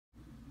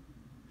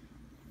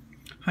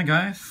Hi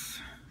guys.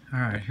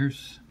 Alright,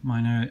 here's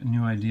my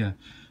new idea.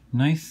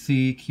 Nice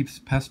C keeps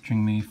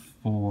pestering me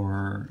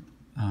for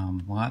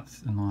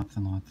lots and lots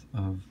and lots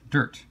of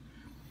dirt.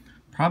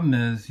 Problem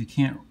is, you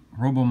can't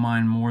robo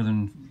mine more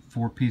than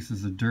 4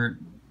 pieces of dirt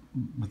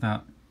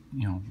without,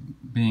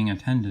 being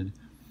attended.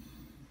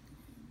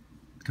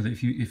 Because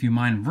if you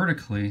mine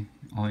vertically,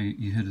 all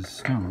you hit is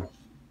stone.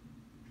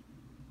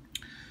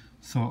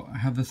 So I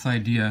have this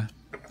idea.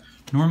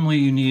 Normally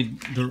you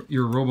need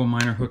your robo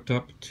miner hooked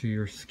up to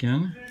your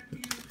skin.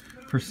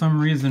 For some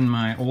reason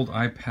my old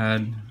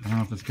iPad, I don't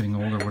know if it's getting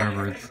old or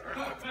whatever,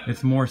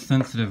 it's more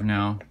sensitive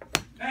now.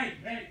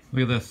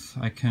 Look at this.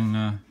 I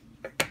can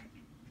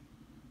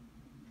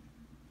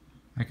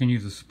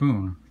use a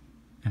spoon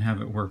and have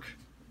it work.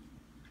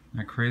 Isn't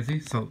that crazy?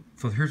 So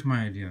here's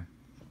my idea.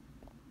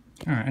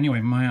 Alright,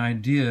 anyway, my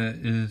idea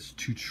is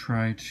to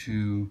try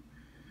to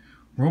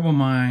robo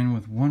mine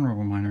with one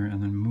robo miner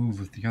and then move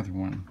with the other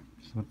one.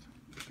 So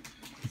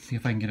let's see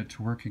if I can get it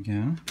to work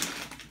again.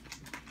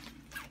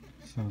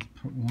 So let's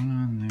put one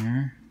on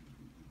there.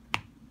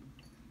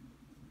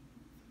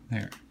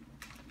 There.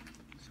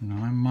 So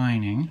now I'm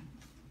mining.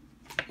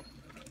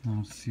 Now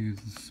let's use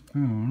the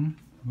spoon.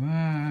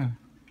 Wow.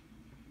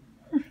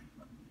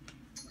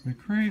 We're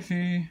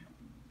crazy.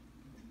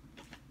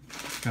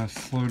 Gotta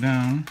slow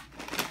down.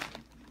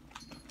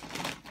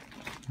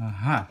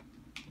 Aha.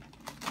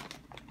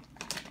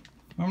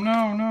 Oh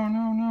no, no,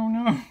 no, no,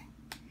 no.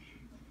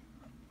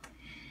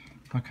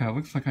 Okay, it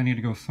looks like I need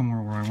to go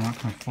somewhere where I'm not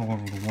going to fall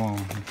over the wall.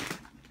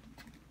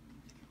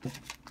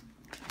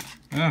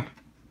 Ah,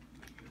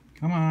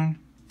 come on.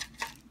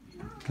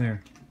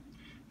 There.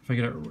 If I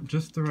get it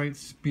just the right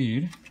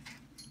speed.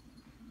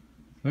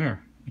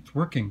 There, it's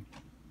working.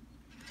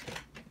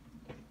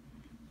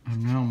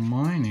 I'm now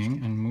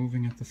mining and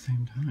moving at the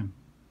same time.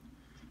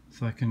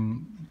 So I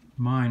can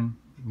mine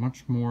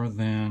much more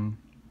than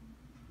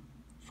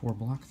 4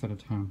 blocks at a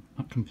time,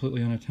 not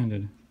completely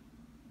unattended.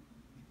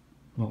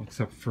 Well,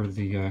 except for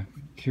the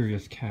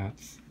curious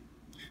cats.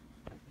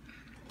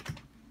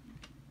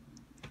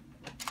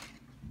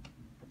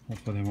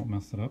 Hopefully they won't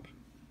mess it up.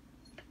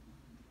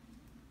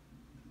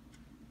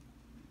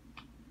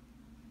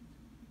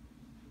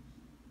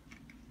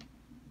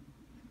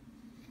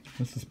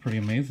 This is pretty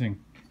amazing.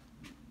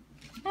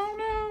 Oh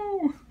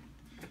no!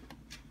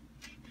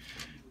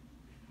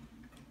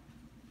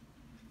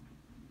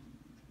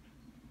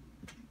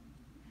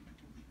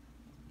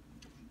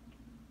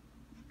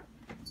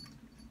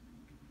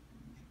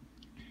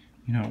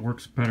 You know, it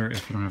works better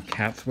if you don't have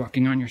cats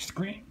walking on your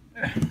screen.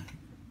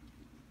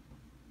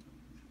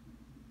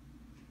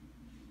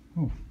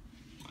 Oh,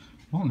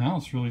 well, now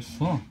it's really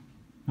slow.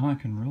 Now I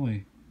can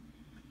really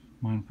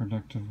mine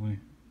productively.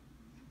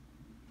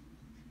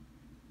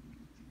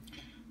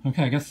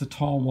 Okay, I guess the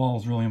tall wall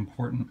is really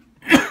important.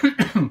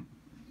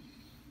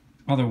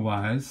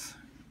 Otherwise,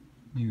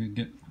 you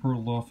get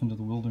hurled off into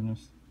the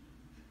wilderness.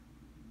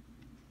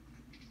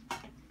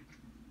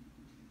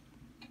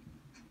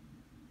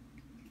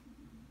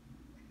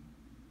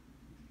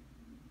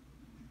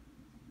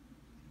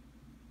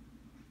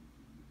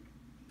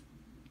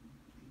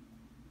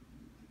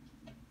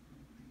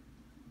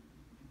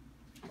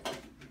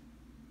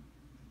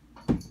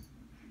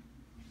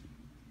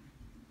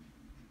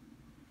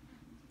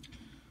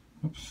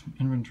 Oops,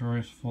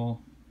 inventory is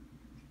full.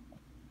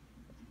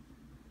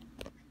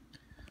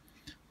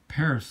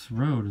 Paris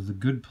Road is a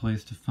good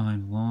place to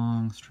find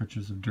long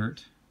stretches of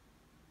dirt.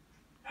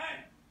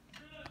 I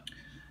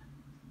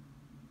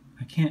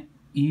can't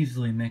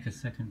easily make a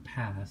second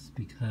pass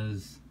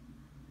because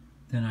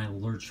then I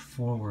lurch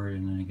forward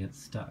and I get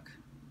stuck.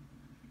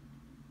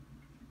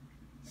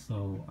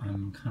 So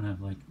I'm kind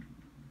of like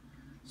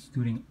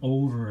scooting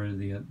over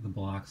the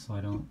block so I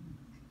don't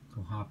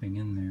go hopping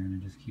in there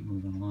and I just keep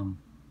moving along.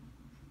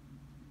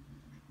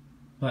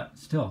 But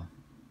still,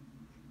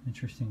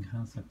 interesting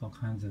concept, all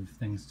kinds of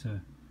things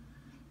to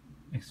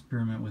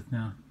experiment with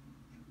now.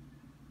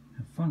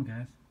 Have fun,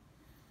 guys.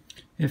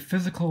 If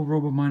physical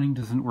robo mining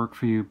doesn't work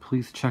for you,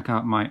 please check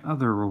out my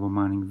other robo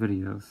mining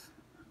videos,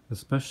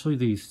 especially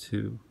these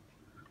two.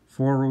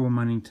 4 robo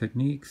mining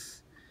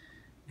techniques,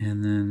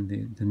 and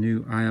then the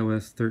new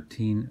iOS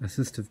 13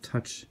 assistive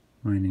touch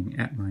mining,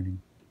 app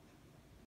mining.